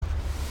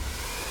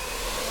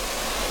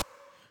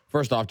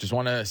First off, just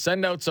want to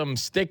send out some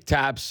stick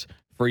taps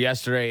for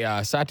yesterday.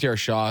 Satyar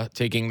Shah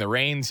taking the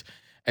reins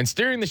and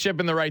steering the ship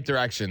in the right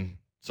direction.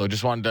 So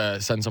just wanted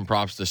to send some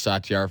props to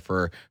Satyar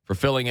for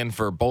filling in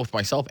for both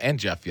myself and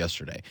Jeff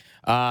yesterday.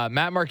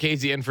 Matt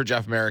Marchese in for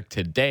Jeff Merrick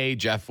today.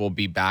 Jeff will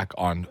be back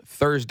on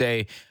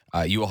Thursday.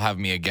 You will have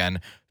me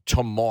again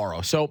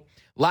tomorrow. So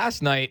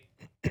last night,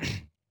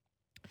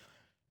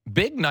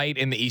 big night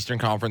in the Eastern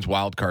Conference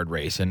wildcard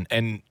race.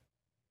 And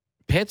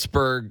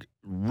Pittsburgh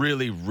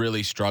really,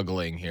 really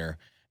struggling here.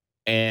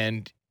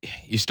 And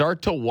you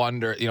start to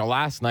wonder,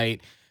 last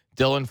night,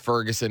 Dylan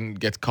Ferguson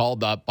gets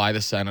called up by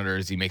the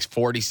Senators. He makes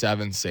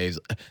 47 saves.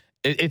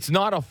 It's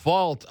not a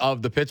fault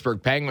of the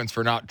Pittsburgh Penguins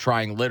for not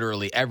trying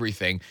literally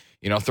everything,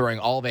 throwing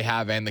all they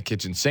have and the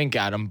kitchen sink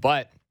at him.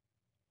 But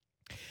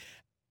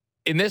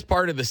in this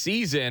part of the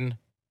season,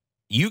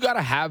 you got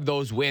to have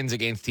those wins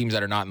against teams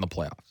that are not in the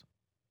playoffs.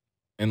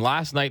 And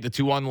last night, the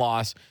 2-1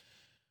 loss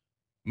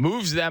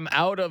moves them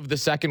out of the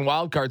second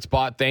wildcard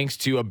spot thanks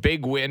to a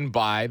big win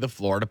by the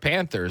Florida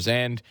Panthers.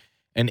 And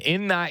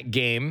in that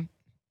game,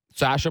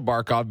 Sasha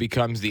Barkov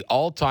becomes the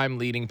all-time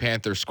leading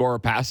Panther scorer,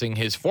 passing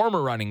his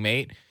former running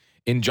mate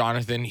in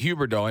Jonathan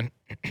Huberdeau. And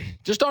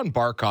just on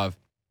Barkov,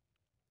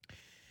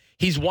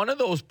 he's one of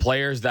those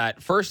players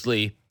that,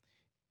 firstly,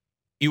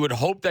 you would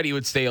hope that he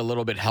would stay a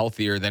little bit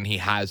healthier than he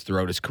has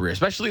throughout his career,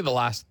 especially the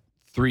last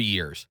 3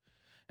 years.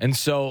 And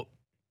so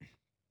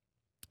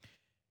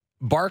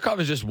Barkov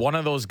is just one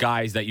of those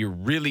guys that you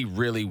really,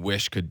 really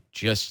wish could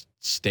just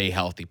stay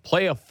healthy,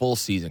 play a full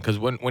season. Because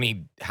when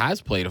he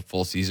has played a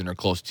full season or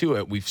close to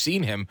it, we've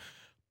seen him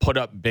put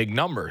up big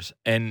numbers.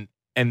 And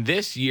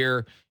this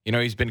year,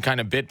 he's been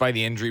kind of bit by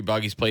the injury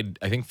bug. He's played,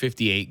 I think,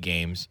 58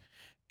 games.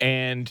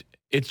 And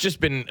it's just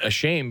been a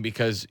shame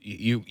because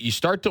you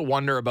start to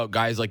wonder about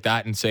guys like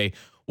that and say,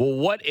 well,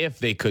 what if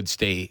they could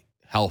stay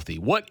healthy?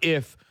 What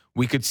if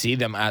we could see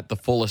them at the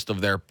fullest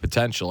of their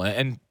potential?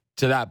 And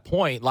to that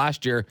point,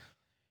 last year,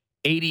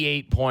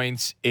 88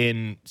 points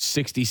in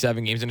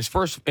 67 games.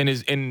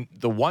 In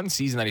the one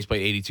season that he's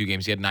played 82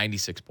 games, he had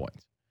 96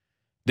 points.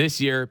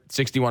 This year,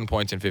 61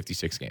 points in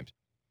 56 games.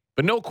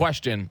 But no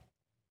question,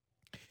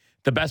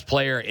 the best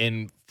player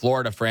in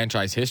Florida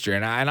franchise history.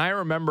 And I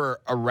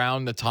remember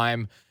around the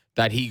time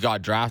that he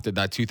got drafted,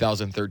 that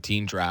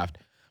 2013 draft,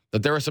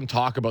 that there was some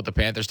talk about the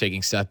Panthers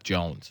taking Seth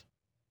Jones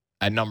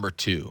at number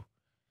 2.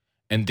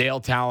 And Dale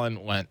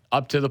Talon went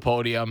up to the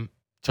podium,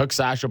 took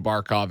Sasha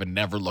Barkov, and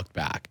never looked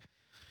back.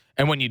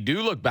 And when you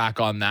do look back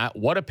on that,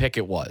 what a pick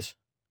it was.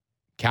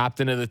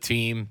 Captain of the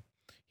team.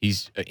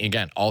 He's,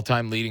 again,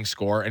 all-time leading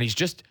scorer. And he's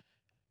just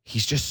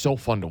so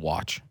fun to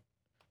watch.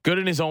 Good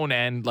in his own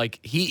end. Like,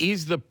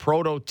 he's the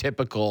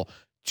prototypical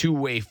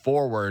two-way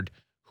forward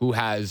who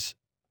has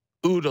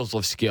oodles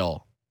of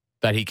skill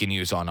that he can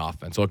use on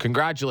offense. So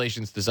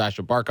congratulations to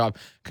Sasha Barkov.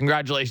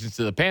 Congratulations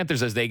to the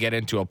Panthers as they get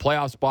into a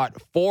playoff spot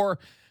for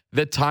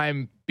the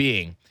time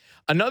being.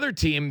 Another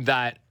team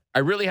that I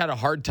really had a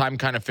hard time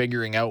kind of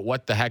figuring out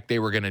what the heck they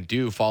were going to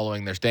do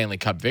following their Stanley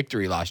Cup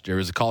victory last year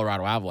was the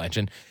Colorado Avalanche.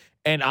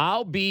 And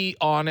I'll be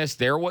honest,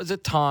 there was a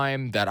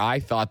time that I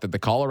thought that the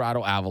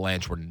Colorado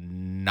Avalanche were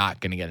not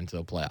going to get into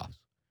the playoffs.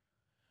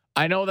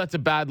 I know that's a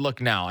bad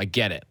look now. I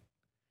get it.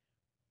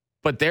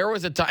 But there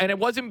was a time, and it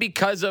wasn't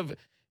because of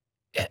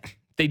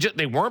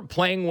they weren't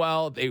playing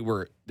well.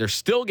 They're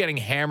still getting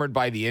hammered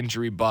by the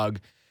injury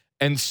bug.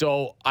 And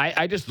so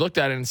I just looked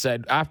at it and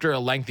said, after a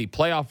lengthy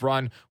playoff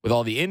run with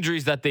all the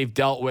injuries that they've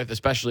dealt with,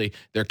 especially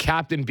their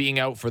captain being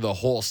out for the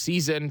whole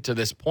season to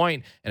this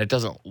point, and it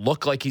doesn't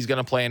look like he's going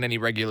to play in any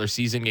regular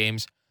season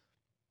games,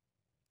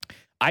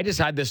 I just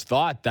had this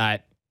thought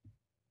that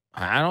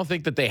I don't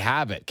think that they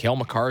have it. Cale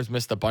Makar's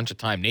missed a bunch of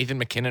time. Nathan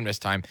McKinnon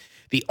missed time.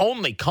 The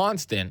only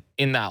constant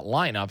in that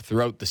lineup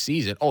throughout the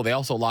season, they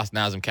also lost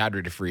Nazem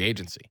Kadri to free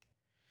agency.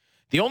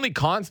 The only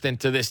constant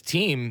to this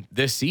team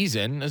this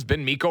season has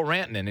been Mikko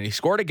Rantanen, and he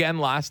scored again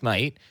last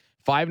night,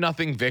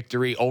 5-0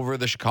 victory over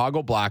the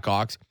Chicago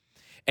Blackhawks,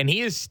 and he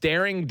is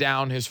staring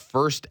down his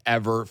first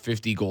ever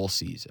 50-goal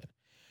season.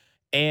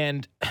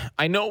 And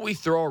I know we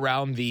throw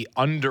around the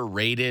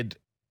underrated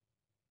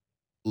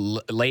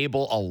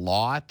label a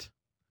lot,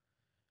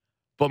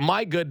 but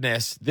my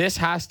goodness, this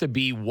has to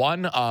be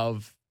one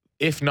of,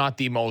 if not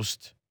the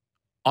most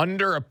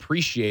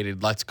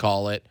underappreciated, let's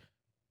call it,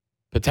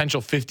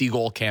 potential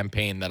 50-goal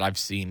campaign that I've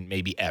seen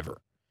maybe ever.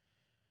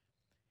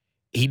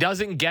 He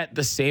doesn't get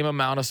the same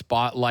amount of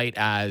spotlight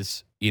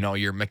as,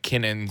 your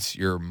McKinnons,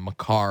 your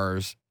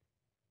Makars,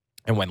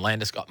 and when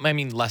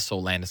Landeskog, less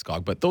so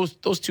Landeskog, but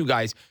those two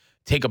guys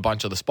take a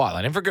bunch of the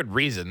spotlight, and for good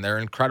reason. They're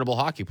incredible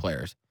hockey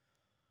players.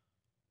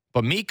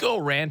 But Mikko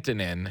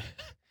Rantanen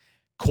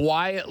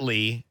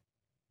quietly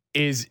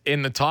is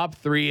in the top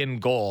 3 in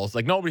goals.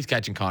 Like, nobody's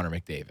catching Connor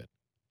McDavid.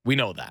 We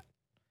know that.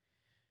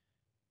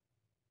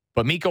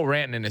 But Mikko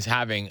Rantanen is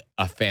having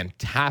a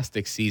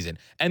fantastic season.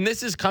 And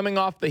this is coming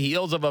off the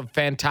heels of a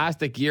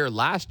fantastic year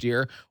last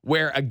year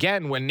where,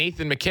 again, when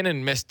Nathan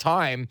McKinnon missed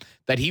time,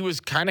 that he was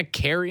kind of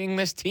carrying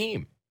this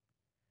team.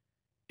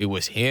 It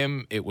was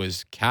him, it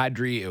was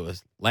Kadri, it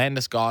was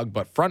Landeskog,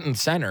 but front and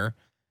center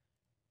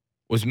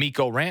was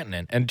Mikko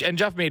Rantanen. And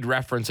Jeff made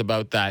reference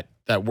about that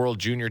World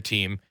Junior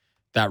team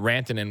that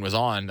Rantanen was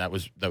on that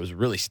was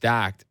really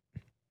stacked.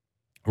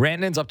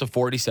 Rantanen's up to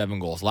 47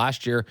 goals.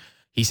 Last year,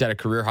 he set a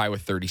career high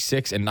with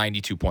 36 and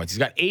 92 points. He's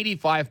got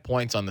 85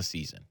 points on the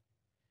season.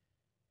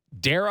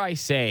 Dare I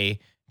say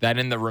that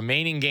in the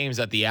remaining games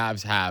that the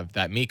Avs have,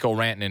 that Mikko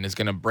Rantanen is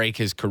going to break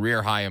his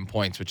career high in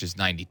points, which is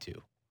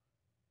 92.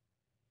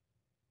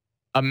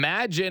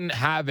 Imagine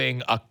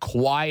having a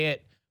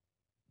quiet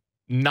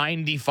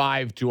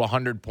 95 to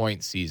 100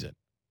 point season.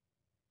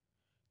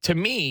 To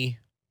me,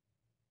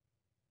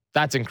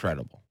 that's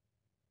incredible.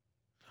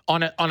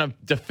 On a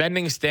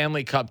defending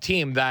Stanley Cup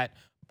team that,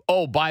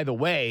 oh, by the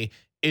way,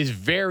 is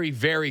very,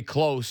 very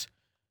close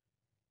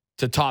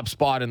to top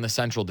spot in the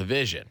Central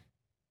Division.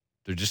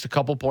 They're just a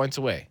couple points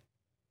away.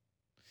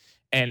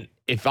 And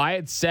if I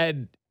had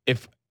said,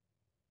 if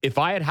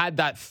I had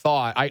that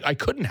thought, I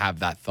couldn't have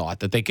that thought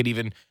that they could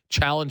even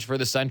challenge for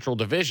the Central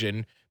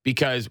Division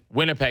because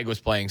Winnipeg was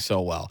playing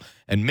so well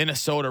and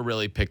Minnesota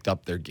really picked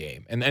up their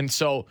game. And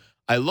so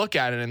I look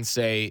at it and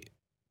say,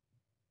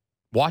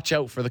 watch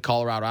out for the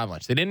Colorado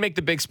Avalanche. They didn't make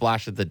the big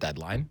splash at the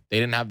deadline. They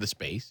didn't have the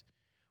space.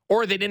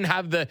 Or they didn't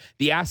have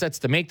the assets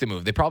to make the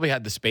move. They probably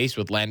had the space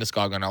with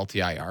Landeskog on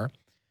LTIR.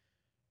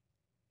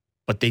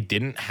 But they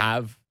didn't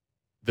have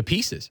the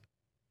pieces.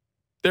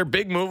 Their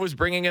big move was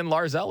bringing in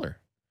Lars Eller,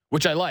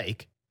 which I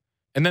like.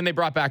 And then they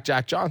brought back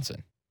Jack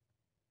Johnson.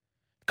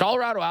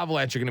 Colorado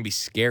Avalanche are going to be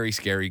scary,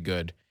 scary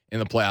good in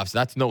the playoffs.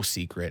 That's no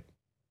secret.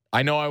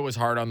 I know I was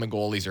hard on the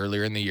goalies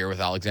earlier in the year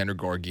with Alexander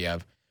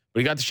Georgiev, but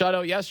he got the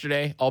shutout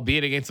yesterday,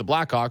 albeit against the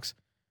Blackhawks.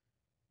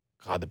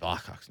 God, the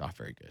Blackhawks not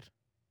very good.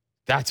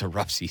 That's a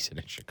rough season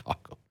in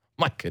Chicago.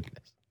 My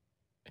goodness.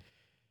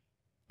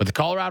 But the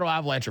Colorado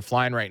Avalanche are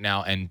flying right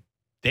now, and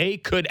they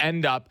could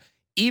end up,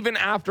 even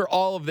after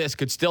all of this,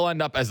 could still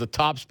end up as the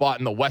top spot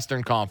in the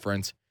Western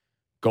Conference.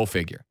 Go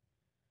figure.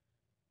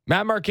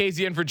 Matt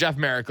Marchese in for Jeff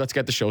Merrick. Let's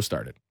get the show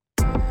started.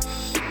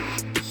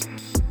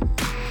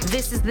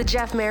 This is the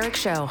Jeff Merrick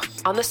Show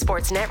on the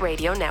Sportsnet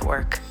Radio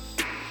Network.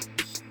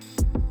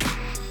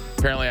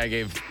 Apparently, I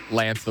gave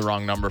Lance the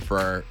wrong number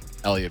for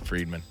Elliot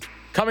Friedman.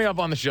 Coming up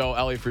on the show,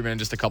 Elliot Friedman in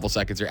just a couple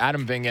seconds here.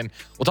 Adam Vingan.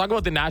 We'll talk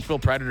about the Nashville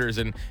Predators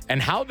and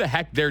how the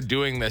heck they're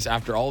doing this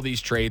after all these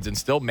trades and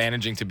still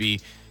managing to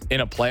be in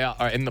the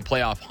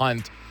playoff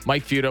hunt.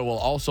 Mike Futa will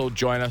also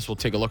join us. We'll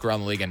take a look around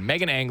the league. And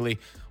Megan Angley.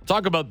 We'll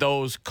talk about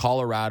those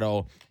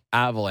Colorado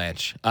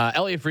Avalanche.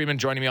 Elliot Friedman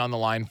joining me on the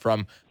line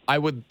from, I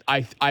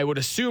would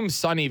assume,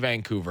 sunny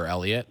Vancouver.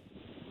 Elliot?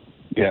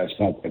 Yeah, it's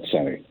not that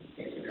sunny.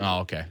 Oh,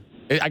 okay.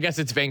 I guess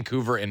it's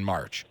Vancouver in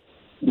March.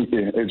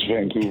 Yeah, it's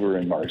Vancouver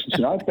in March. It's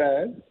not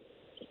bad,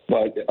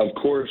 but of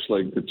course,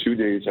 like the 2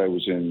 days I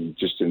was in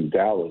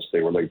Dallas,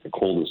 they were like the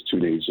coldest 2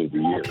 days of the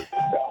year in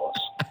Dallas.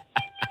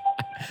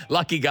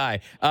 Lucky guy.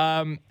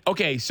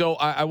 Okay, so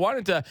I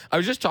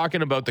was just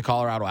talking about the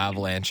Colorado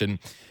Avalanche, and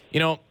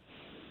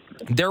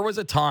there was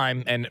a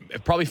time, and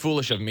probably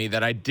foolish of me,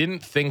 that I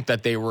didn't think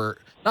that they were,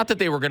 not that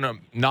they were going to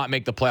not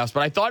make the playoffs,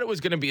 but I thought it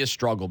was going to be a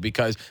struggle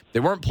because they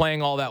weren't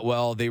playing all that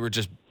well.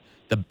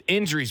 The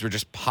injuries were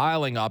just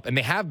piling up, and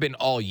they have been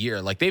all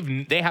year. Like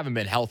they haven't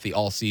been healthy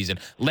all season.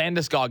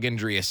 Landeskog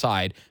injury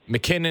aside,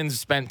 McKinnon's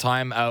spent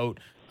time out.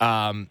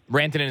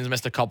 Rantanen has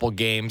missed a couple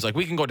games. Like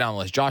we can go down the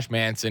list. Josh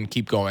Manson,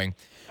 keep going.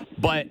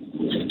 But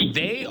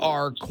they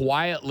are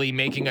quietly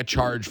making a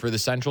charge for the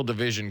Central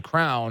Division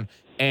crown,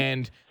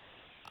 and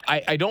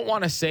I don't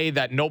want to say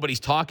that nobody's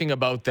talking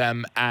about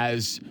them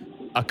as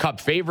a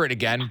cup favorite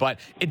again, but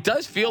it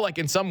does feel like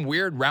in some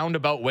weird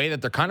roundabout way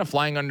that they're kind of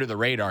flying under the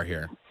radar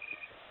here.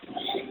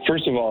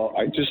 First of all,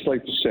 I'd just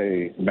like to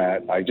say,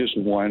 Matt, I just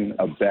won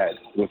a bet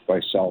with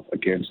myself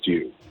against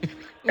you.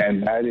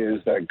 And that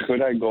is that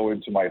could I go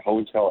into my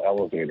hotel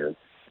elevator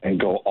and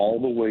go all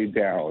the way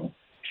down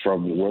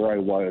from where I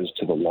was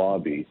to the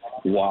lobby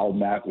while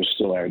Matt was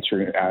still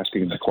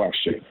asking the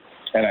question?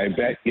 And I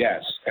bet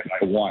yes, and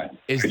I won.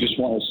 I just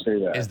want to say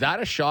that. Is that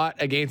a shot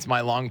against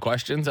my long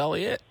questions,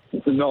 Elliot?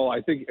 No,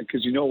 I think,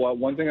 because you know what?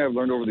 One thing I've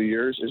learned over the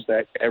years is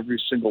that every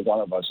single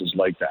one of us is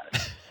like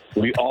that.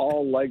 We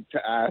all like to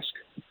ask.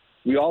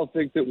 We all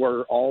think that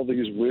we're all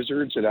these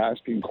wizards at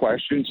asking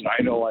questions, and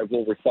I know I've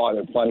overthought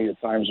it plenty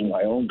of times in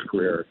my own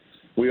career.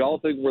 We all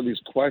think we're these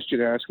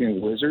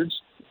question-asking wizards,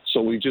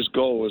 so we just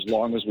go as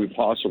long as we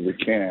possibly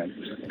can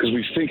because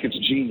we think it's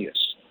genius.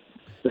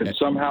 That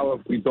somehow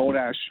if we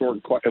ask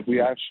short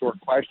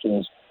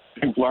questions,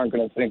 people aren't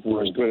going to think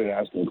we're as good at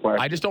asking questions.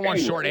 I just don't want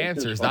short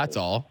answers, that's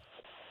all.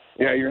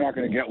 Yeah, you're not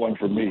going to get one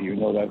from me. You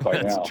know that by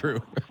now. That's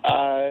true.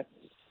 I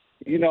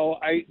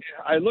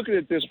look at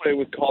it this way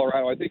with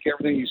Colorado. I think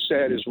everything you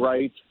said is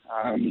right.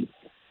 I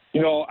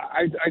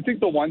think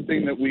the one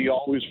thing that we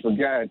always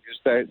forget is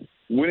that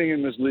winning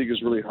in this league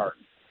is really hard.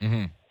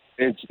 Mm-hmm.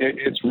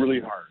 It's really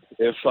hard.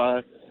 If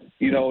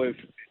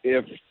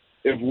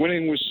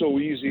winning was so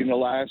easy in the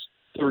last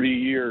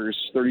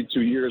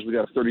 32 years, we'd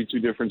have 32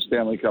 different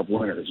Stanley Cup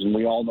winners, and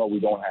we all know we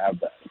don't have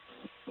that.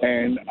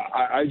 And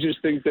I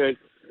just think that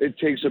it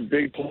takes a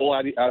big pull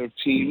out of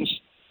teams,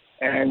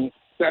 and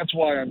that's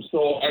why I'm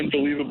so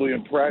unbelievably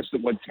impressed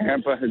at what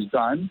Tampa has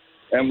done,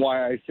 and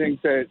why I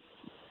think that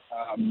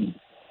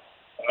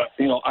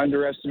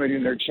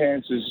underestimating their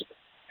chances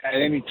at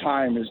any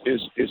time is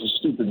a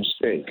stupid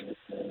mistake.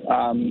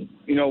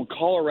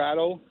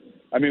 Colorado,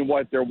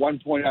 they're 1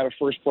 point out of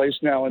first place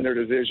now in their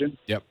division.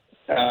 Yep.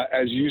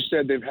 As you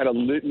said, they've had a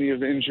litany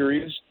of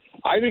injuries.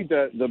 I think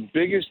that the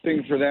biggest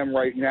thing for them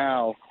right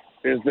now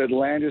is that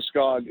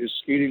Landeskog is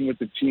skating with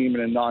the team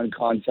in a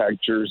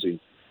non-contact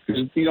jersey.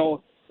 Because,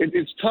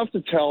 it's tough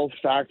to tell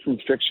fact from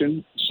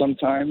fiction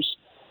sometimes,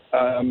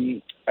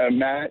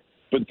 Matt,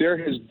 but there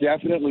has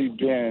definitely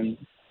been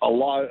a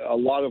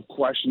lot of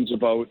questions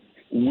about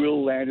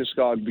will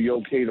Landeskog be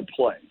okay to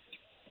play.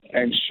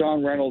 And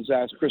Sean Reynolds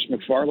asked Chris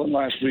McFarland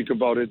last week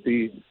about it,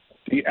 the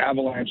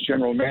Avalanche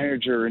general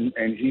manager, and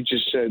he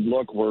just said,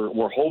 look,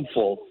 we're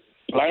hopeful.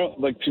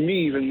 But to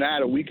me, even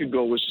that a week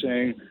ago was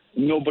saying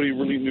nobody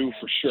really knew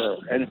for sure.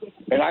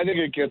 And I think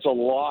it gets a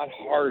lot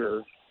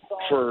harder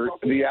for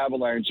the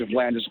Avalanche if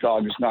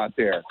Landeskog is not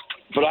there.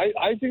 But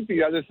I think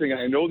the other thing, and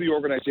I know the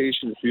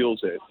organization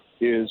feels it,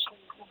 is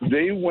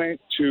they went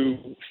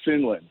to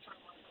Finland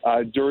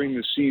during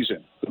the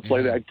season to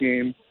play that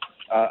game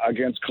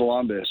against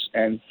Columbus.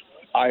 And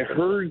I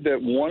heard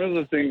that one of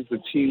the things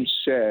the team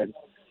said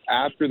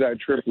after that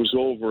trip was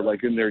over,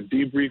 like in their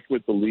debrief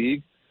with the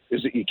league,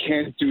 is that you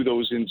can't do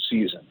those in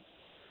season.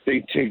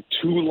 They take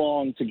too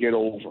long to get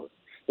over.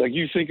 Like,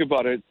 you think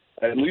about it,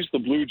 at least the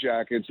Blue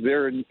Jackets,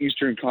 they're an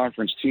Eastern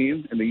Conference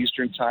team in the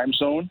Eastern time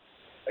zone.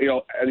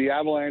 The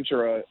Avalanche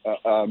are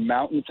a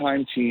Mountain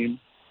Time team.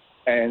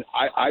 And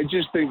I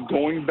just think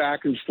going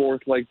back and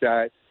forth like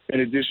that, in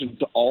addition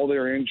to all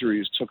their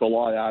injuries, took a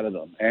lot out of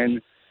them.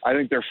 And I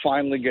think they're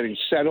finally getting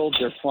settled.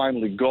 They're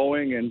finally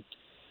going. And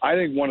I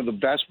think one of the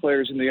best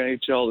players in the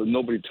NHL that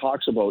nobody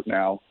talks about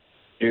now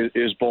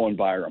is Bowen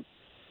Byram.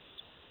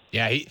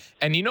 Yeah,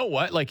 and you know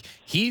what? Like,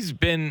 he's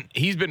been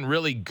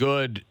really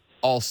good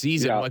all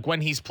season. Yeah. Like, when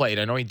he's played,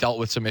 I know he dealt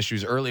with some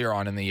issues earlier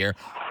on in the year,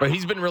 but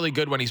he's been really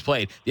good when he's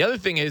played. The other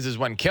thing is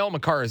when Cale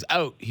Makar is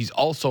out, he's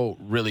also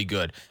really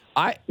good.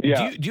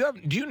 Do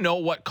you know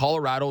what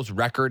Colorado's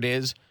record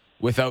is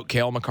without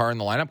Cale Makar in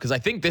the lineup? Because I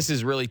think this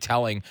is really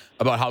telling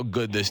about how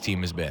good this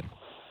team has been.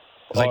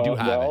 Because I do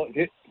have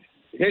it.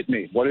 Hit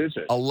me. What is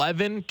it?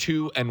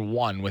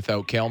 11-2-1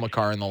 without Cale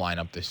Makar in the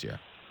lineup this year.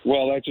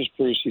 Well, that just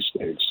proves he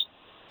stinks.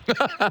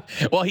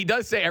 Well, he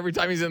does say every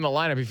time he's in the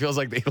lineup, he feels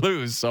like they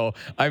lose. So,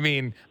 I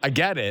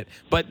get it.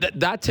 But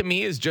that to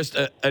me is just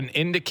an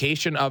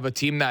indication of a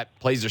team that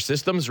plays their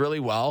systems really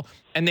well.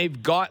 And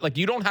they've got,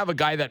 you don't have a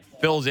guy that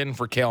fills in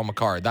for Cale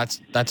Makar. That's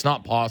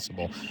not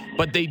possible.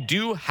 But they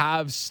do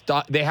have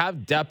they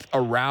have depth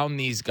around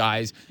these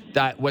guys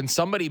that when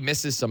somebody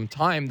misses some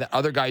time, that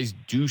other guys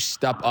do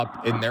step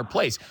up in their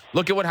place.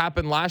 Look at what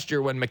happened last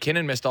year when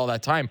McKinnon missed all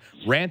that time.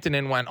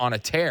 Rantanen went on a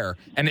tear.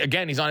 And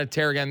again, he's on a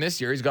tear again this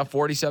year. He's got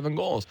 47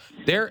 goals.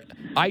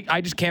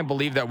 I just can't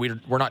believe that we're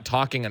not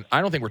talking, and I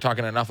don't think we're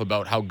talking enough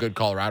about how good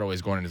Colorado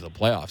is going into the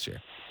playoffs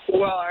here.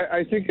 Well,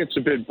 I think it's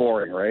a bit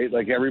boring, right?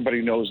 Like,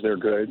 everybody knows they're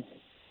good.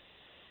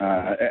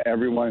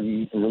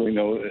 Everyone really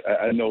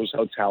knows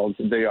how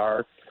talented they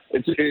are.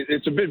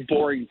 It's a bit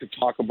boring to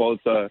talk about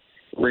the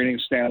reigning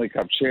Stanley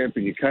Cup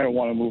champion. You kind of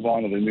want to move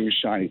on to the new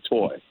shiny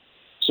toy.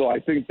 So I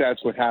think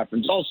that's what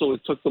happens. Also,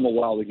 it took them a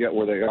while to get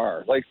where they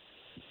are.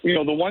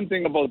 The one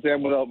thing about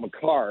them without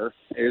Makar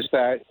is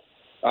that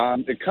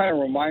it kind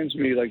of reminds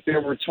me,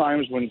 there were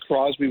times when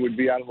Crosby would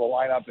be out of the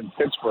lineup in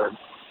Pittsburgh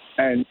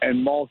and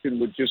Malkin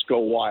would just go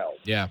wild.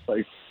 Yeah.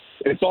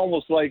 It's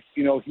almost like,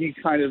 he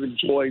kind of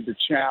enjoyed the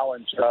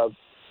challenge of,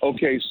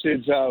 okay,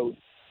 Sid's out.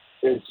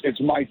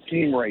 It's my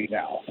team right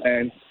now.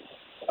 And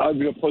I'm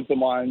going to put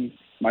them on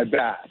my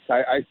back.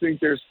 I think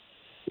there's,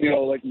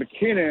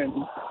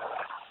 McKinnon,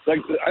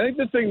 I think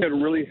the thing that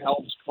really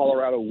helps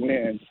Colorado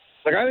win,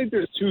 I think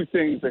there's two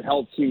things that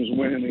help teams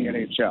win in the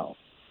NHL.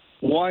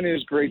 One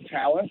is great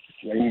talent.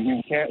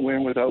 You can't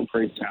win without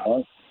great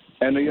talent.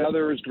 And the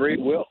other is great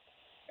will.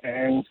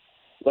 And,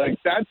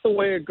 that's the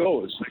way it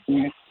goes.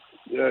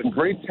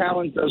 Great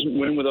talent doesn't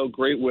win without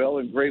great will,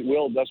 and great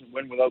will doesn't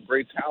win without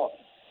great talent.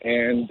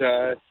 And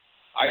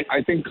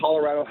I think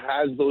Colorado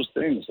has those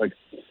things.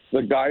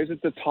 The guys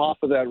at the top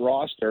of that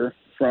roster,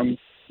 from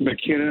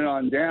McKinnon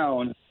on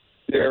down,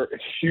 they're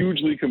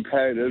hugely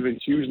competitive and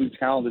hugely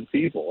talented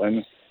people.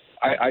 And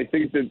I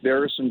think that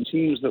there are some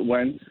teams that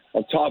when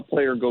a top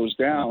player goes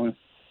down,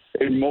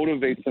 it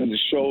motivates them to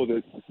show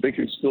that they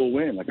can still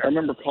win. I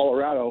remember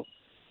Colorado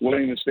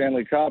winning the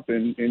Stanley Cup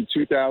in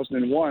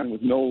 2001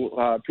 with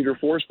no Peter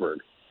Forsberg.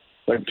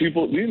 We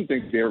didn't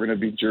think they were going to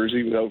beat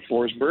Jersey without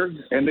Forsberg,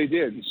 and they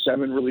did.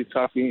 7 really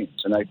tough games.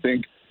 And I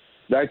think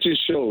that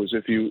just shows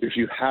if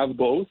you have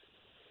both,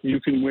 you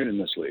can win in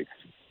this league.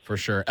 For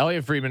sure.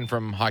 Elliot Friedman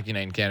from Hockey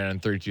Night in Canada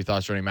and 32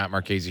 Thoughts joining Matt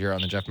Marchese here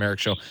on the Jeff Merrick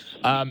Show.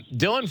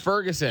 Dylan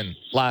Ferguson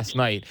last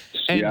night.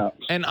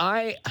 And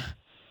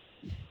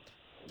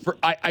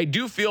I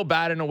do feel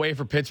bad in a way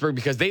for Pittsburgh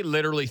because they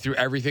literally threw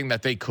everything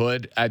that they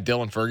could at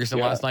Dylan Ferguson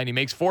last night. He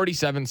makes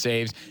 47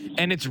 saves,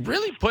 and it's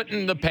really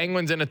putting the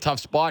Penguins in a tough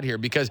spot here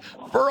because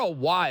for a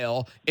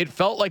while it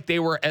felt like they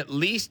were at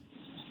least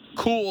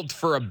cooled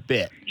for a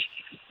bit.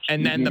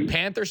 And then the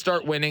Panthers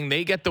start winning.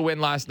 They get the win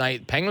last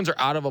night. Penguins are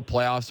out of a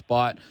playoff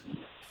spot.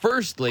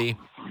 Firstly,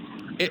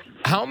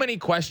 how many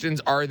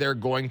questions are there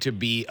going to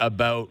be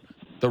about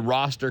the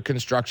roster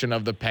construction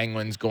of the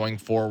Penguins going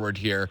forward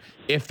here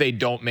if they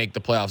don't make the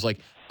playoffs? Like,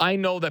 I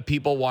know that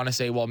people want to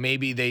say, well,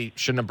 maybe they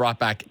shouldn't have brought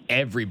back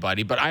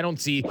everybody, but I don't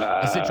see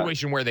a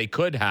situation where they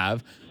could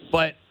have.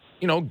 But,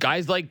 you know,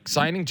 guys like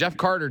signing Jeff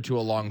Carter to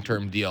a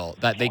long-term deal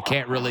that they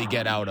can't really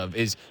get out of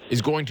is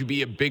going to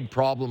be a big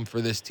problem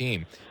for this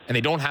team. And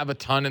they don't have a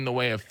ton in the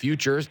way of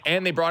futures.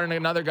 And they brought in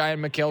another guy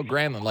in Mikael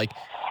Granlund. Like,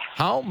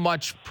 how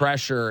much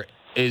pressure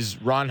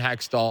is Ron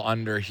Hextall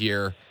under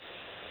here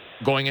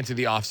going into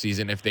the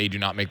offseason if they do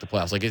not make the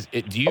playoffs? Like,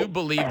 do you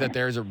believe that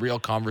there's a real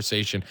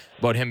conversation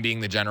about him being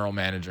the general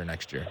manager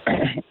next year?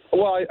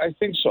 Well, I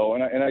think so.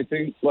 And I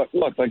think, look,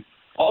 like,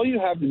 all you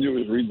have to do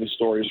is read the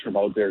stories from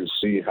out there to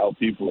see how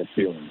people are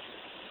feeling.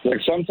 Like,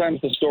 sometimes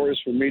the stories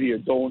from media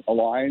don't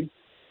align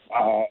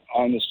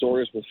on the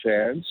stories with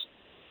fans.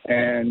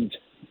 And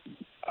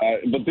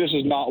but this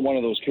is not one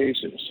of those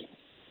cases.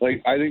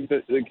 Like, I think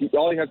that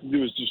all you have to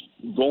do is just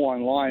go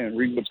online and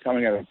read what's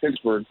coming out of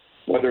Pittsburgh,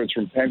 whether it's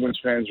from Penguins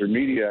fans or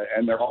media,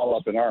 and they're all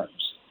up in arms.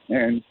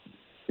 And,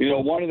 you know,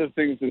 one of the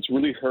things that's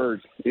really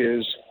hurt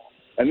is,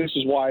 and this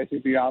is why I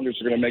think the Islanders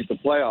are going to make the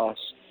playoffs,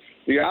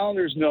 the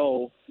Islanders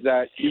know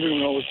that even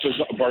though it's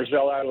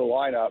Barzal out of the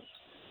lineup,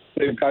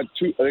 they've got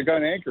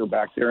an anchor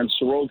back there in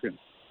Sorokin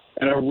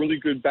and a really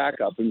good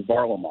backup in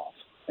Varlamov.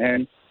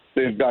 And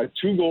they've got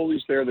two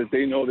goalies there that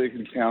they know they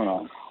can count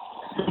on.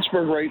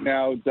 Pittsburgh right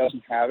now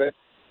doesn't have it.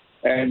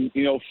 And,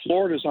 you know,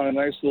 Florida's on a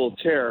nice little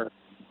tear.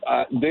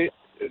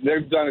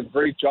 They've done a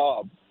great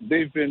job.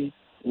 They've been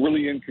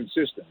really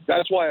inconsistent.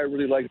 That's why I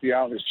really like the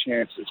Islanders'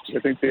 chances, because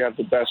I think they have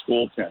the best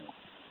goaltender.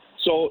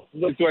 So,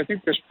 look, do I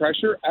think there's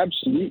pressure?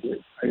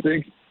 Absolutely. I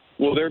think,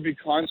 will there be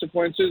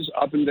consequences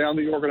up and down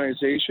the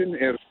organization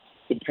if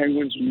the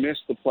Penguins miss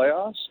the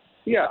playoffs?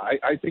 Yeah,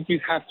 I think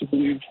you'd have to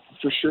believe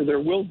for sure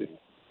there will be.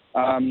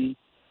 I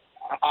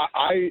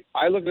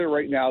look at it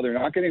right now. They're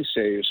not getting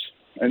saves,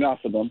 enough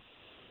of them.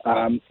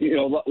 You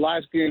know,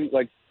 last game,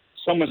 like,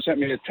 someone sent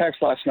me a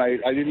text last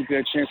night. I didn't get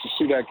a chance to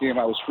see that game.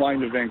 I was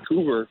flying to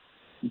Vancouver,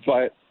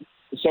 but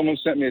someone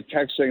sent me a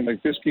text saying,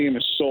 like, this game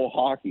is so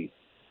hockey.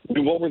 I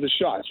mean, what were the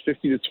shots?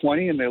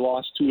 50-20, and they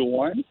lost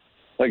 2-1.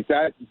 Like,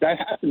 that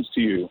happens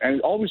to you, and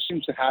it always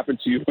seems to happen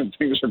to you when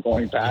things are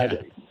going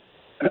badly.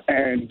 Yeah.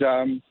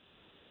 And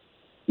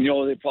you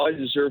know, they probably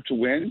deserved to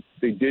win.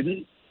 They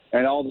didn't,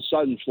 and all of a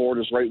sudden,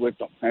 Florida's right with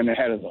them and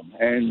ahead of them.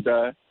 And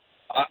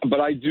but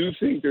I do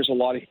think there's a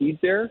lot of heat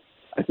there.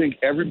 I think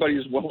everybody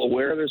is well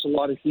aware there's a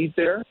lot of heat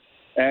there,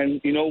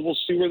 and you know, we'll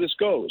see where this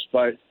goes.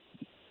 But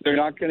they're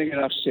not getting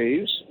enough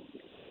saves.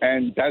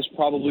 And that's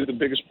probably the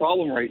biggest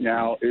problem right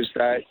now is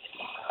that,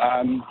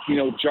 you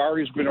know,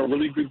 Jari's been a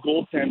really good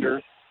goaltender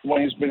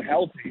when he's been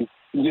healthy.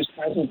 He just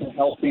hasn't been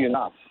healthy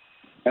enough.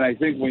 And I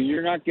think when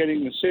you're not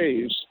getting the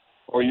saves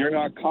or you're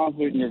not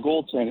confident in your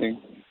goaltending,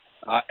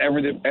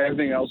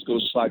 everything else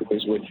goes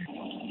sideways with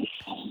you.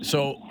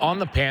 So on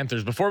the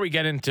Panthers, before we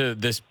get into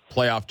this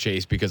playoff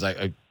chase, because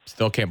I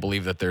still can't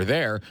believe that they're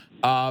there,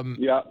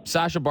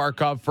 Sasha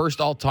Barkov, first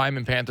all-time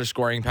in Panther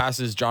scoring,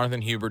 passes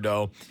Jonathan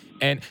Huberdeau.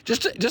 And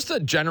just a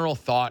general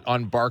thought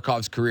on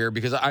Barkov's career,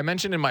 because I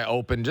mentioned in my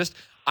open,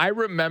 I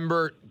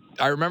remember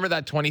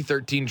that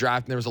 2013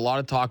 draft, and there was a lot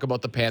of talk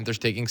about the Panthers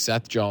taking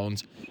Seth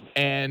Jones,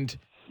 and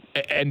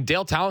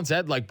Dale Talon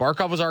said, like,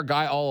 Barkov was our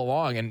guy all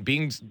along, and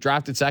being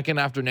drafted second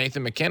after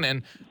Nathan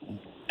McKinnon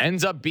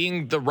ends up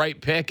being the right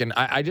pick. And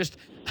I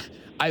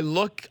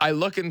look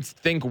and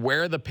think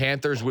where the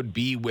Panthers would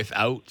be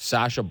without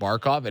Sasha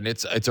Barkov, and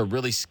it's a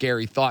really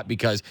scary thought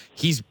because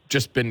he's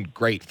just been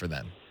great for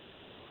them.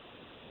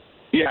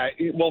 Yeah,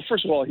 well,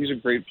 first of all, he's a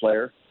great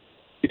player.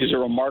 He's a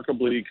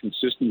remarkably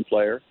consistent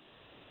player.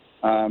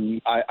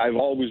 I've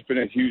always been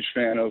a huge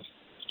fan of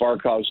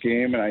Barkov's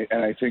game,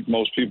 and I think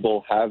most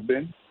people have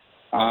been.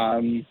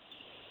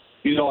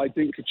 You know, I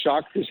think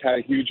Tkachuk has had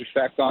a huge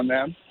effect on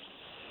them.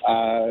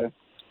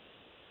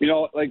 You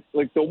know, like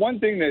the one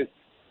thing that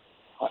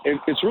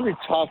it's really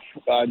tough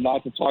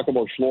not to talk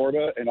about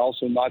Florida and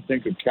also not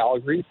think of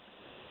Calgary,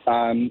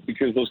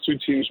 because those two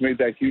teams made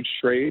that huge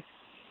trade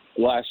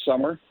last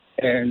summer.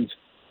 And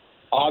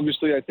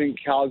obviously, I think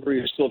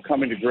Calgary is still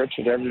coming to grips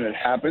with everything that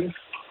happened.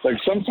 Like,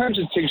 sometimes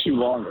it takes you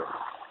longer.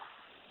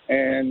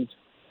 And,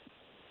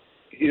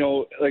 you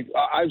know, like,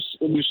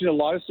 we've seen a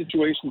lot of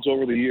situations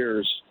over the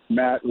years,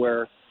 Matt,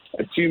 where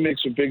a team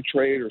makes a big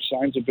trade or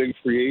signs a big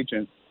free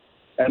agent,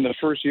 and the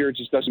first year it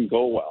just doesn't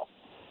go well.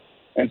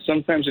 And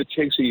sometimes it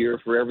takes a year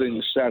for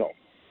everything to settle.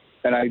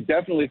 And I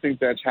definitely think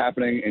that's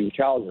happening in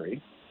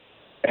Calgary.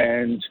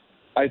 And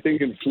I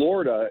think in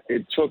Florida,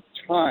 it took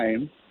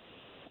time.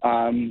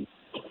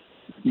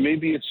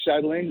 Maybe it's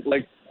settling.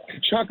 Like,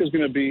 Kachuk is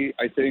going to be,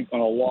 I think, on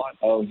a lot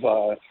of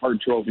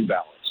hard trophy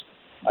ballots.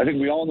 I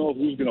think we all know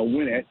who's going to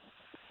win it,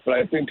 but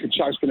I think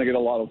Kachuk's going to get a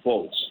lot of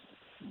votes.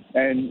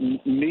 And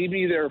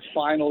maybe they're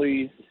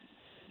finally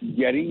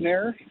getting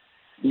there.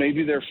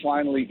 Maybe they're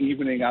finally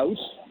evening out.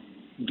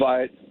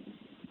 But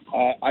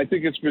I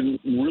think it's been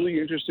really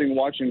interesting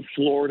watching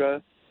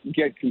Florida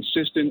get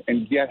consistent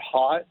and get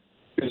hot,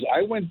 because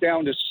I went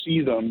down to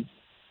see them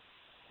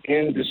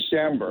in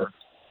December,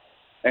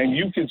 and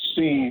you could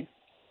see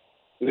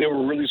they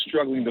were really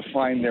struggling to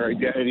find their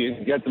identity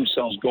and get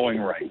themselves going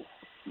right.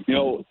 You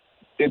know,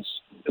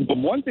 but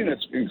one thing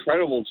that's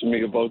incredible to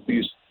me about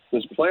this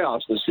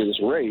playoffs this year, this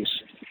race,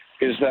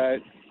 is that,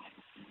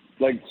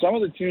 like, some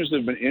of the teams that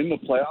have been in the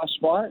playoff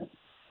spot,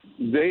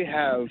 they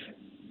have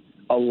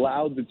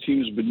allowed the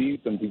teams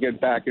beneath them to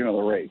get back into the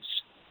race.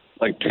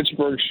 Like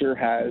Pittsburgh sure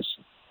has,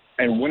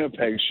 and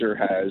Winnipeg sure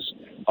has,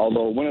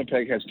 although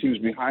Winnipeg has teams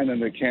behind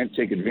them that can't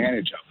take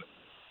advantage of it.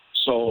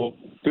 So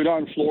good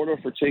on Florida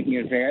for taking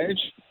advantage,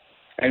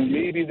 and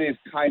maybe they've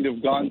kind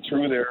of gone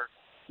through their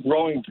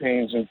growing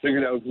pains and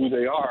figured out who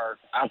they are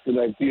after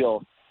that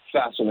deal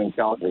faster than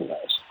Calgary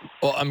has.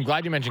 Well, I'm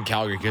glad you mentioned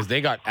Calgary, because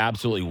they got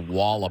absolutely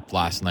walloped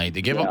last night.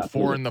 They give up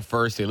 4 in the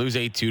first. They lose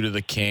 8-2 to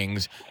the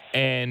Kings.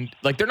 And,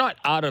 like, they're not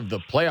out of the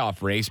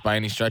playoff race by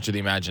any stretch of the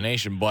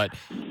imagination, but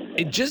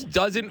it just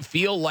doesn't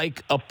feel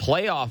like a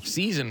playoff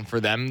season for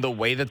them the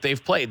way that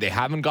they've played. They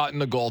haven't gotten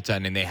the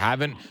goaltending. They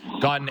haven't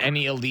gotten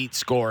any elite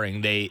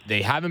scoring.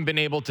 They haven't been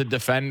able to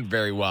defend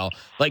very well.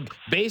 Like,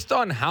 based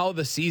on how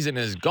the season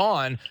has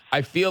gone,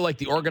 I feel like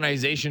the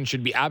organization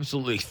should be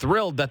absolutely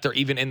thrilled that they're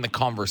even in the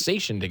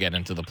conversation to get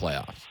into the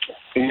playoffs.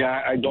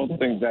 Yeah, I don't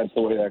think that's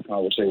the way that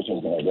conversation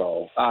is going to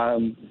go.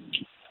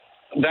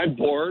 That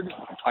board,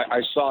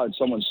 I saw it.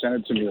 Someone sent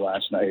it to me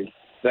last night.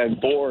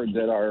 That board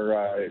that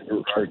our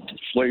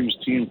Flames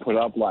team put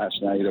up last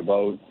night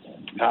about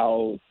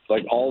how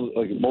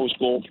most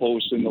goal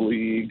posts in the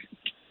league,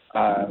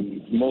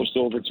 most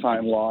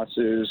overtime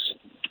losses,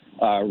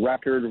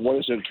 record. What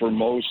is it for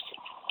most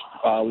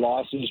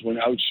losses when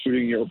out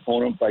shooting your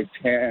opponent by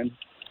 10,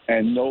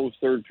 and no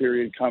third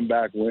period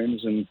comeback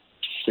wins, and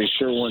they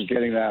sure weren't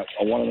getting that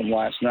on one of them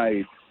last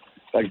night.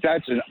 Like,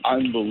 that's an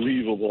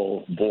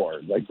unbelievable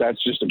board. Like,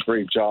 that's just a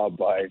great job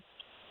by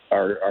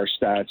our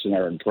stats and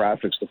our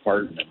graphics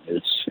department.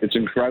 It's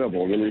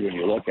incredible, really, when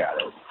you look at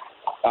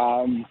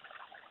it.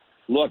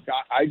 Look,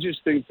 I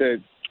just think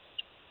that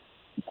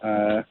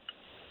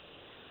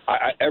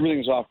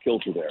everything's off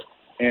kilter there.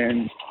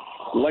 And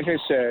like I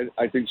said,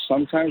 I think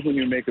sometimes when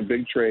you make a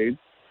big trade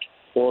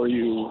or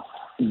you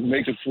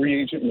make a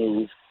free agent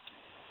move,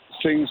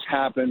 things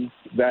happen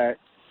that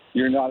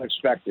you're not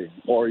expecting,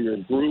 or your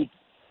group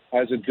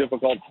has a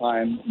difficult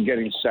time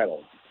getting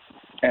settled.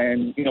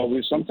 And, you know,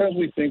 sometimes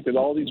we think that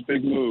all these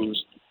big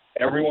moves,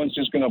 everyone's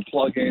just going to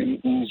plug in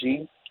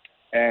easy,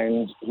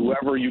 and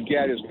whoever you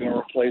get is going to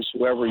replace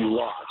whoever you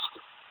lost.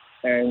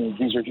 And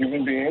these are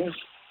human beings.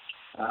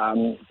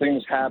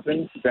 Things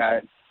happen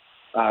that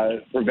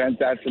prevent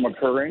that from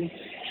occurring.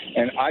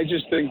 And I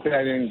just think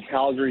that in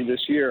Calgary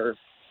this year,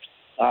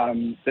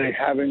 they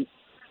haven't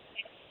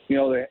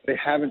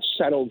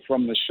settled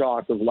from the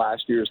shock of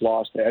last year's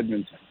loss to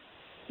Edmonton.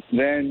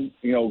 Then,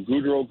 you know,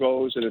 Goudreau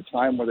goes at a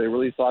time where they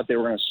really thought they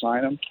were going to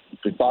sign him.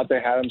 They thought they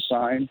had him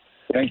signed.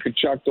 Then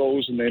Kachuk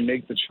goes and they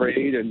make the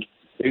trade, and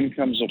in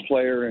comes a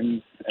player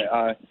and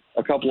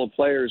a couple of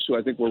players who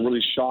I think were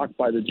really shocked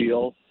by the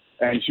deal.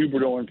 And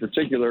Huberdeau in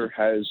particular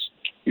has,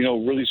 you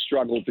know, really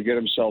struggled to get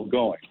himself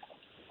going.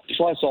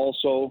 Plus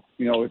also,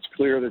 you know, it's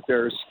clear that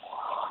there's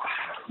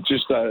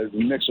just a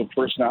mix of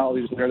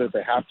personalities there that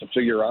they have to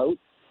figure out.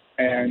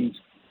 And,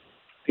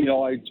 you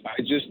know, I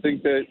just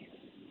think that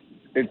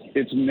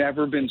it's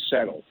never been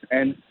settled.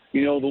 And,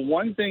 you know, the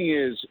one thing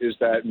is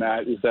that,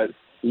 Matt, is that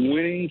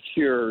winning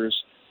cures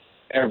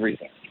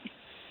everything.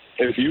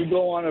 If you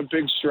go on a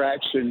big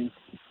stretch and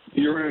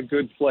you're in a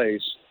good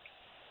place,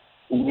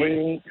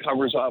 winning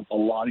covers up a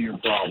lot of your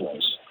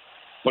problems.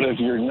 But if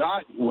you're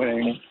not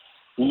winning,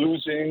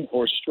 losing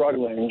or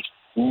struggling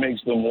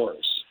makes them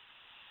worse.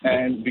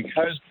 And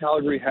because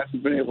Calgary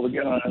hasn't been able to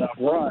get on enough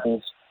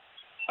runs,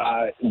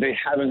 they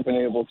haven't been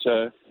able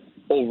to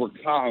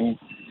overcome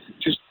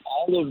just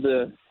all of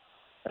the,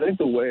 I think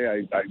the way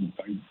I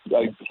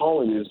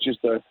call it is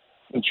just the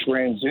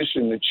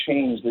transition, the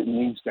change that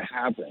needs to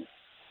happen.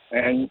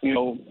 And, you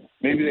know,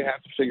 maybe they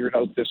have to figure it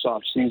out this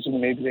off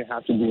season. Maybe they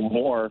have to do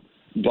more.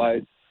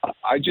 But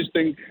I just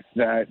think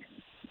that,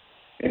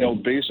 you know,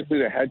 basically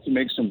they had to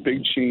make some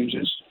big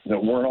changes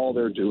that weren't all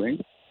they're doing.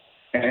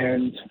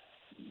 And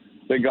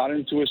they got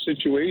into a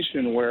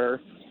situation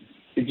where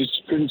it just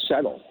couldn't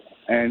settle.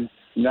 And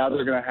now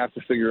they're going to have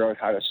to figure out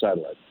how to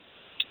settle it.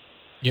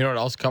 You know what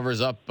else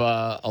covers up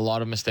a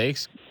lot of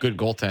mistakes? Good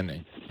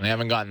goaltending. They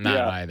haven't gotten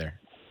that either.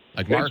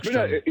 Like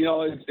Markstrom.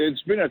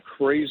 It's been a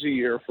crazy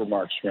year for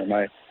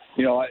Markstrom.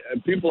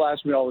 People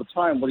ask me all the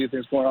time, what do you think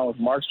is going on with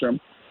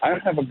Markstrom? I don't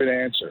have a good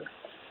answer.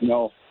 You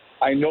know,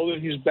 I know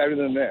that he's better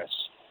than this.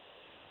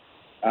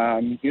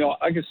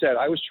 Like I said,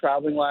 I was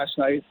traveling last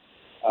night,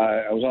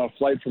 I was on a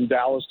flight from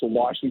Dallas to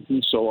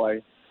Washington, so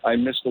I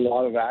missed a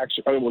lot of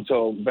action. I went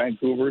to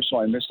Vancouver, so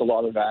I missed a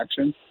lot of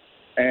action.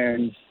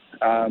 And,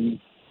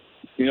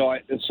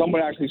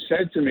 someone actually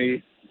said to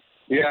me,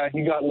 yeah,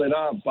 he got lit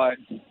up, but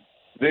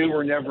they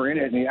were never in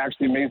it, and he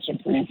actually made some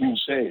pretty huge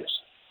saves.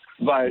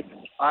 But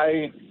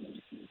I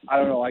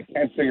don't know. I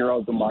can't figure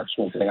out the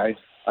Marksman thing.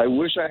 I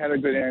wish I had a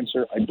good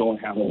answer. I don't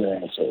have a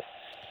good answer.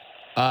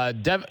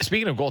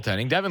 Speaking of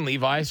goaltending, Devin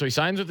Levi, so he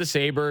signs with the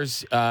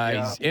Sabres.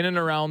 He's in and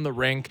around the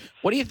rink.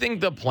 What do you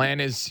think the plan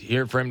is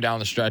here for him down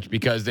the stretch?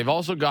 Because they've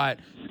also got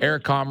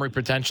Eric Comrie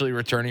potentially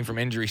returning from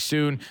injury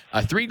soon.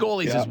 3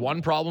 goalies is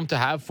one problem to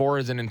have. 4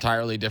 is an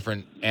entirely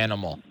different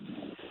animal.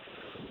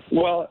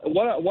 Well,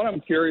 what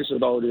I'm curious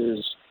about is,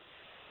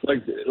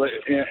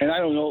 and I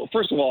don't know.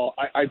 First of all,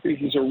 I think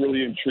he's a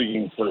really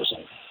intriguing person.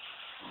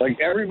 Like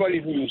everybody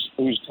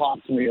who's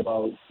talked to me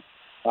about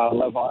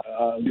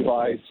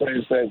Levi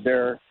says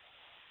that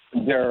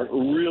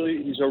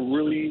he's a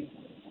really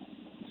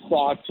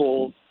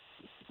thoughtful,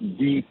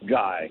 deep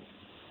guy,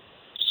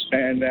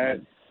 and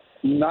that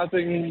he's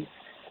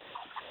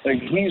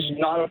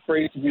not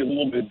afraid to be a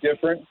little bit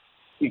different.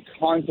 He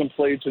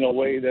contemplates in a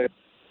way that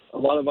a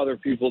lot of other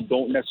people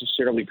don't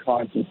necessarily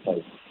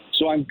contemplate.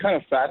 So I'm kind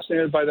of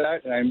fascinated by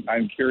that, and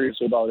I'm curious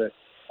about it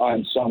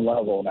on some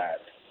level, Matt.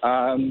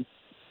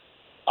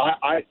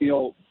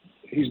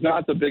 He's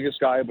not the biggest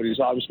guy, but he's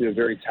obviously a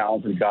very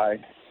talented guy.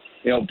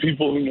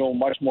 People who know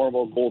much more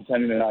about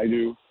goaltending than I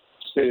do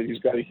say that he's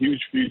got a huge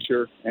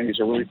future and he's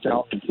a really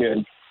talented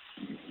kid.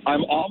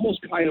 I'm almost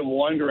kind of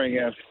wondering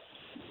if,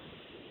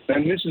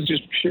 and this is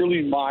just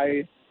purely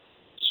my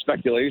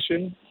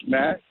speculation,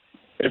 Matt,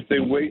 if they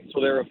wait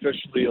until they're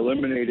officially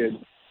eliminated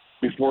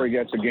before he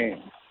gets a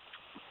game.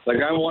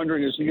 I'm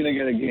wondering, is he going to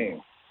get a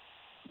game?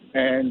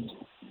 And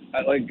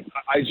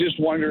I just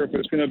wonder if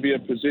it's going to be a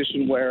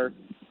position where,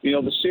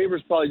 the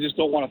Sabres probably just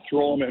don't want to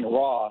throw him in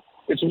raw.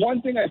 It's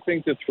one thing, I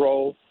think, to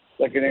throw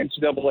an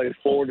NCAA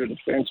forward or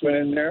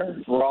defenseman in there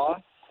raw.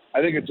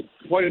 I think it's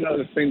quite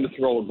another thing to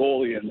throw a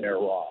goalie in there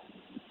raw.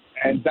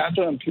 And that's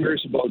what I'm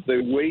curious about. They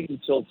wait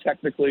until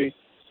technically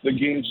the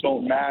games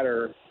don't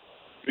matter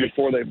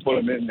before they put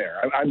him in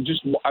there.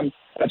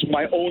 That's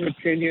my own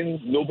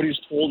opinion. Nobody's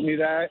told me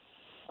that.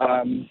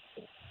 I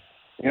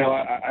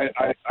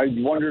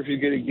wonder if you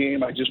get a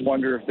game. I just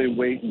wonder if they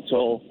wait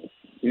until,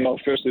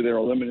 officially they're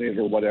eliminated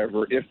or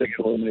whatever, if they get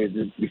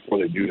eliminated before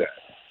they do that.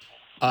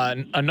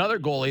 Another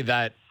goalie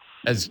that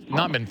has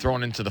not been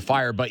thrown into the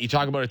fire, but you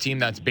talk about a team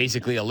that's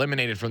basically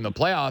eliminated from the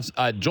playoffs.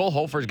 Joel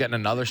Hofer's getting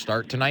another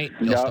start tonight.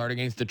 He'll start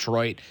against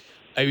Detroit.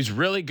 He was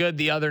really good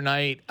the other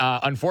night.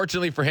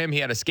 Unfortunately for him, he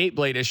had a skate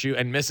blade issue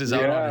and misses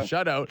out on a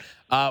shutout,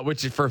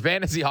 which for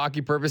fantasy hockey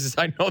purposes,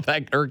 I know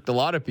that irked a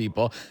lot of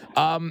people.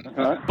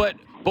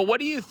 But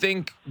what do you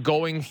think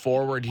going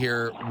forward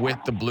here with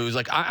the Blues?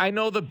 I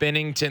know the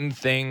Binnington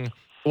thing.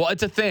 Well,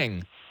 it's a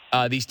thing.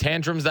 These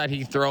tantrums that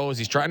he throws,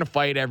 he's trying to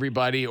fight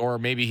everybody, or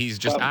maybe he's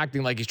just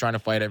acting like he's trying to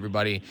fight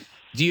everybody.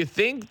 Do you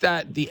think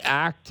that the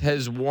act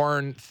has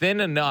worn thin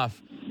enough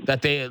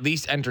that they at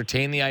least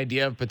entertain the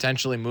idea of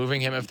potentially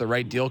moving him if the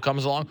right deal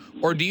comes along?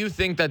 Or do you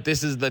think that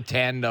this is the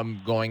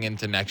tandem going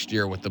into next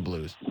year with the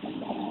Blues?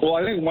 Well,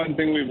 I think one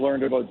thing we've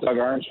learned about Doug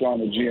Armstrong,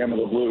 the GM of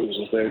the Blues,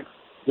 is that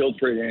he'll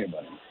trade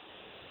anybody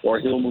or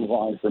he'll move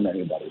on from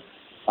anybody.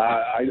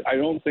 I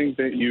don't think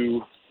that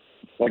you,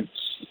 what's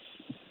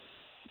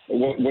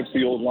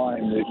the old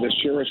line? The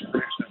surest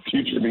prediction of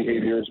future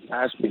behavior is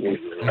past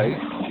behavior,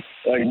 right?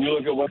 You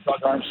look at what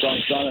Doug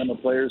Armstrong's done and the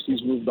players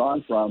he's moved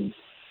on from,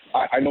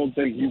 I don't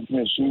think you can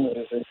assume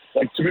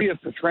that. To me, if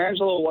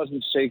Pietrangelo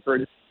wasn't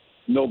sacred,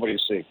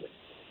 nobody's sacred.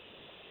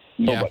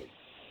 Nobody. Yeah.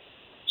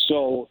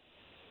 So,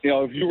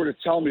 if you were to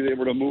tell me they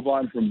were to move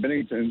on from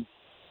Binnington,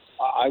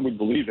 I would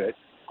believe it.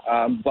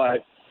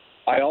 But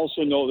I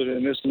also know that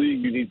in this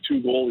league, you need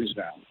 2 goalies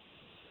now.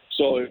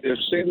 So if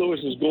St.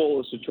 Louis's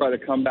goal is to try to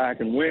come back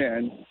and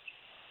win,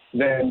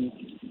 then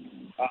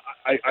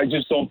I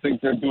just don't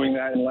think they're doing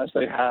that unless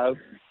they have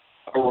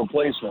a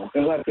replacement,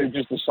 unless they've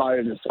just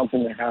decided it's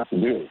something they have to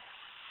do.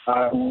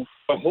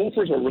 But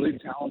Hofer's a really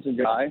talented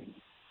guy.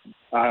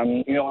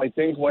 I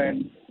think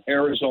when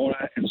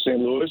Arizona and St.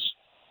 Louis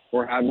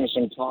were having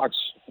some talks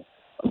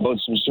about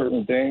some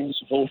certain things,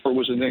 Hofer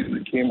was a name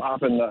that came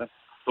up, and the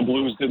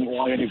Blues didn't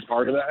want any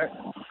part of that.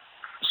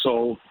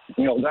 So,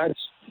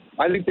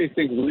 I think they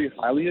think really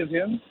highly of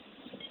him,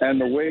 and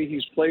the way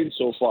he's played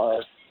so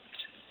far,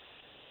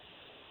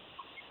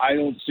 I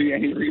don't see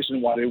any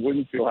reason why they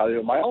wouldn't feel highly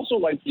of him. I also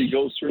like that he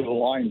goes through the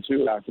line,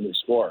 too, after they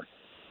score.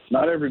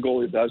 Not every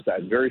goalie does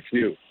that. Very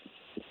few.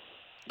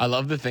 I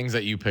love the things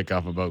that you pick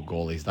up about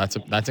goalies. That's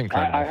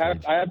incredible.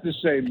 I have to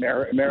say,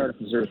 Merrick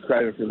deserves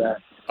credit for that.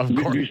 Of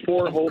course.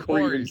 Before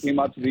Hofer even came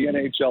up to the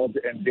NHL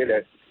and did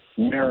it,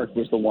 Merrick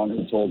was the one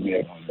who told me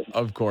about it.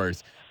 Of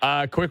course.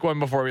 Quick one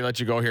before we let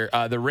you go here.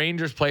 The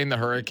Rangers playing the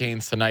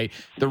Hurricanes tonight.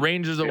 The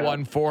Rangers have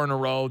won 4 in a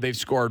row. They've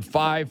scored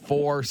 5,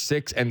 4,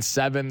 6, and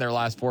 7 their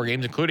last 4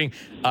 games, including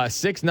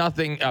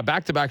 6-0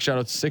 back-to-back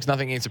shutouts, 6-0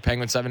 against the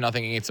Penguins, 7-0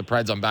 against the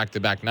Preds on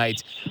back-to-back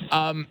nights.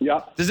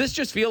 Does this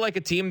just feel like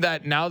a team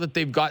that now that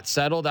they've got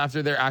settled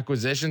after their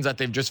acquisitions, that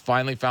they've just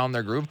finally found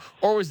their groove?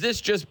 Or was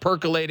this just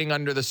percolating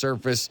under the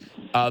surface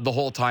the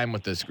whole time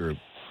with this group?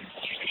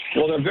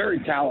 Well, they're very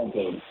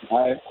talented.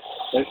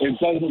 It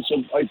doesn't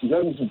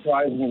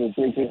surprise me that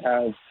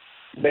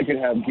they could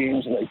have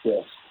games like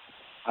this.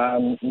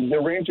 The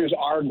Rangers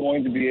are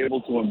going to be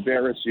able to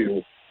embarrass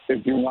you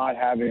if you're not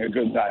having a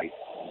good night.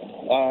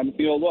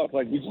 Look,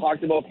 like we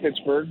talked about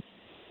Pittsburgh.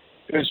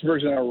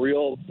 Pittsburgh's in a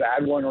real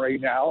bad one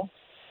right now,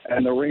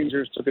 and the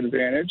Rangers took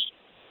advantage.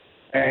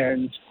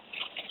 And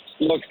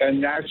look,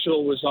 and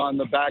Nashville was on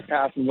the back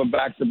half of a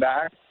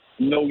back-to-back.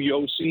 No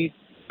Yossi,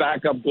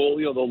 backup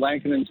goalie. The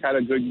Lankinens had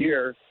a good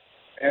year,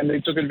 and they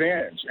took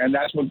advantage. And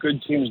that's what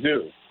good teams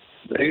do.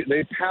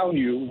 They pound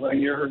you when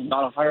you're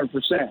not 100%.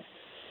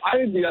 I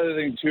think the other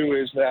thing, too,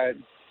 is that,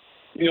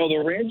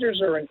 the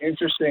Rangers are an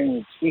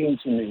interesting team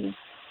to me.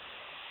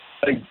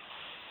 Like,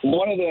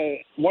 one of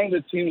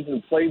the teams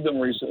that played them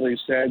recently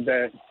said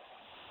that,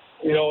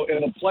 in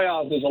the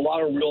playoffs, there's a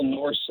lot of real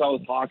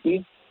north-south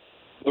hockey.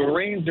 The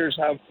Rangers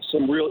have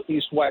some real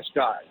east-west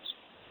guys.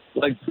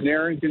 Like,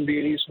 Panarin can be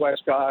an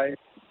east-west guy.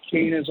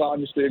 Kane is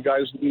obviously a guy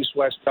who's an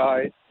east-west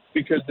guy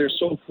because they're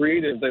so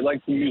creative. They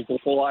like to use the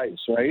full ice,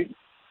 right?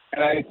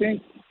 And I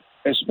think,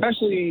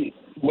 especially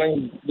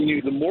when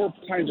the more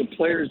kinds of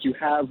players you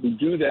have who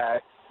do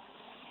that,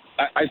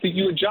 I think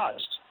you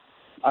adjust.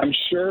 I'm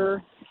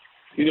sure,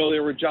 they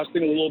were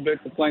adjusting a little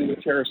bit to playing with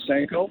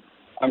Tarasenko.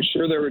 I'm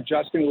sure they're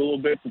adjusting a little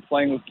bit to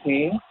playing with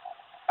Kane.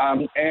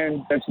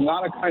 And that's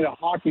not a kind of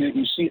hockey that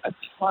you see a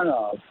ton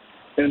of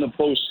in the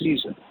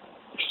postseason.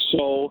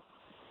 So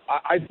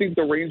I think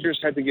the Rangers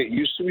had to get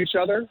used to each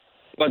other,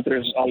 but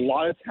there's a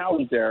lot of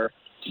talent there.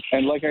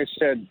 And like I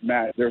said,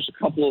 Matt, there's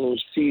a couple of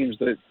those teams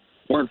that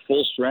weren't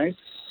full strength,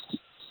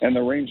 and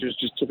the Rangers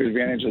just took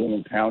advantage of them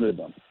and pounded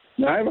them.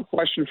 Now, I have a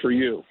question for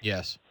you.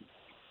 Yes.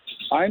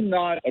 I'm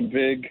not a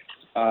big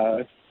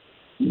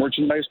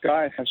merchandise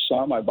guy. I have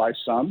some. I buy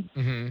some.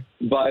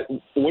 Mm-hmm. But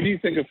what do you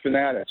think of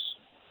Fanatics?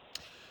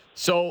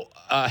 So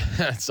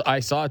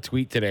I saw a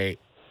tweet today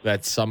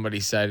that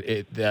somebody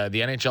said the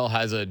NHL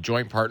has a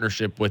joint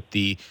partnership with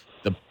the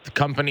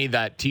company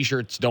that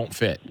T-shirts don't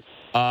fit.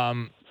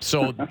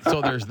 So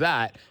there's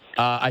that.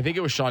 I think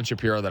it was Sean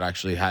Shapiro that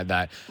actually had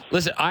that.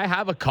 Listen, I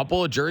have a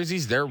couple of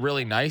jerseys. They're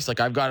really nice. Like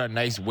I've got a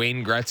nice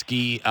Wayne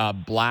Gretzky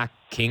Black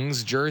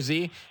Kings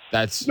jersey.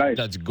 That's nice.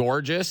 That's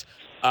gorgeous.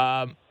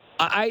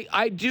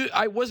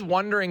 I was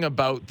wondering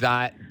about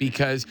that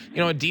because,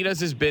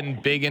 Adidas has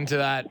been big into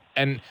that.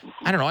 And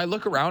I don't know, I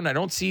look around, I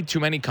don't see too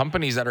many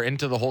companies that are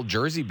into the whole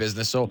jersey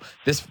business. So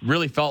this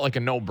really felt like a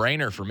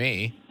no-brainer for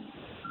me.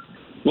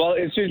 Well,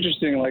 it's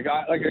interesting. Like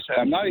I said,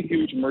 I'm not a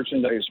huge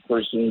merchandise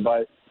person,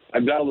 but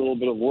I've done a little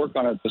bit of work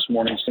on it this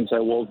morning since I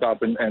woke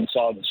up and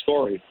saw the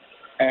story.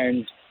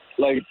 And,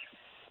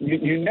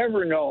 you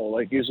never know.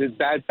 Like, is it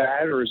that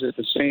bad or is it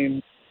the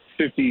same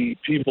 50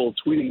 people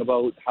tweeting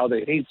about how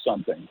they hate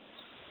something?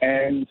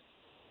 And,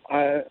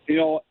 I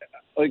didn't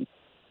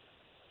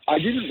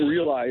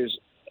realize,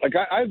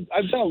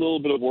 I've done a little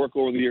bit of work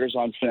over the years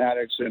on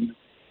Fanatics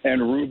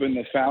and Ruben,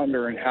 the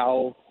founder, and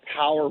how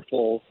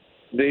powerful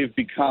they've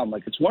become.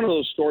 Like, it's one of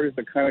those stories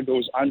that kind of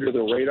goes under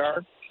the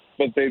radar,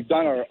 but they've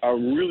done a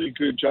really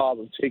good job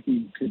of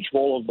taking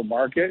control of the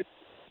market.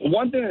 The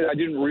one thing that I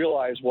didn't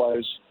realize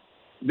was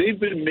they've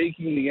been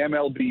making the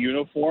MLB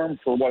uniform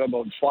for,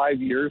 about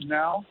 5 years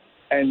now,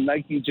 and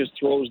Nike just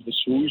throws the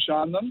swoosh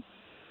on them.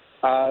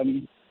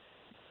 I'm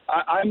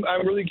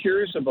really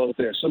curious about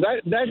this. So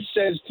that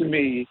says to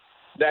me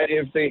that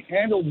if they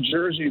handle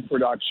jersey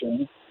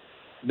production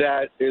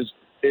that is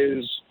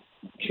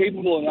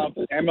capable enough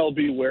that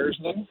MLB wears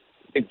them,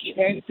 it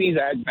can't be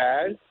that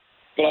bad.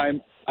 But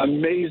I'm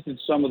amazed at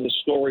some of the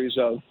stories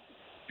of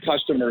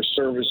customer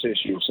service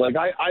issues. Like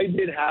I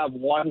did have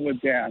one with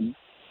them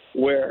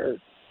where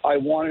I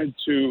wanted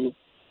to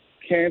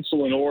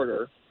cancel an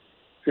order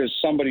because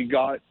somebody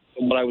got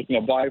what I was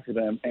going to buy for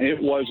them, and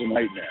it was a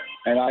nightmare.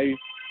 And I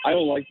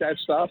don't like that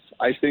stuff.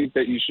 I think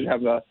that you should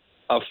have a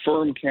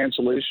firm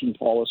cancellation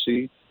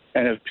policy,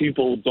 and if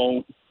people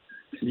don't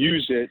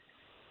use it,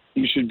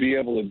 you should be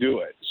able to do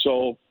it.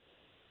 So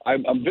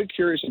I'm a bit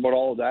curious about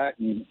all of that,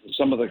 and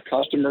some of the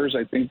customers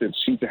I think that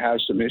seem to have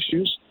some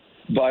issues.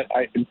 But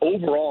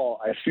overall,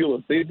 I feel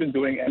if they've been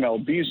doing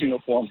MLB's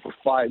uniform for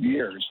 5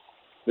 years,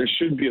 there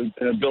should be an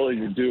ability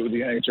to do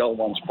the NHL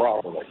ones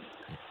properly.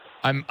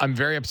 I'm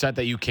very upset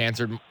that you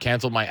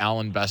canceled my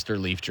Alan Bester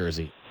Leaf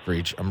jersey,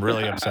 Breach. I'm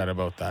really upset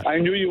about that. I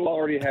knew you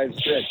already had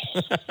 6.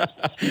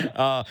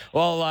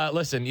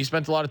 Listen, you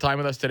spent a lot of time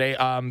with us today.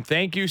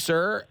 Thank you,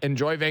 sir.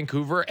 Enjoy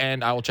Vancouver,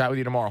 and I will chat with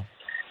you tomorrow.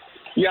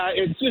 Yeah,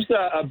 it's just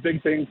a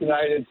big thing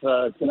tonight.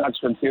 It's Canucks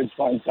for Kids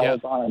Fun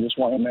Telethon. I just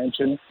want to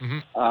mention.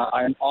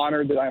 I'm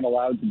honored that I'm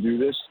allowed to do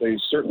this. They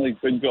certainly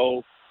could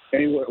go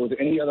anywhere with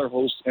any other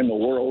host in the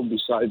world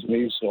besides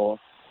me, so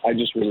I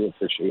just really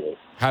appreciate it.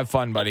 Have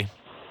fun, buddy.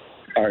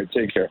 All right,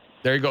 take care.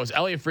 There he goes.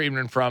 Elliot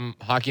Friedman from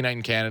Hockey Night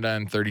in Canada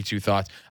and 32 Thoughts.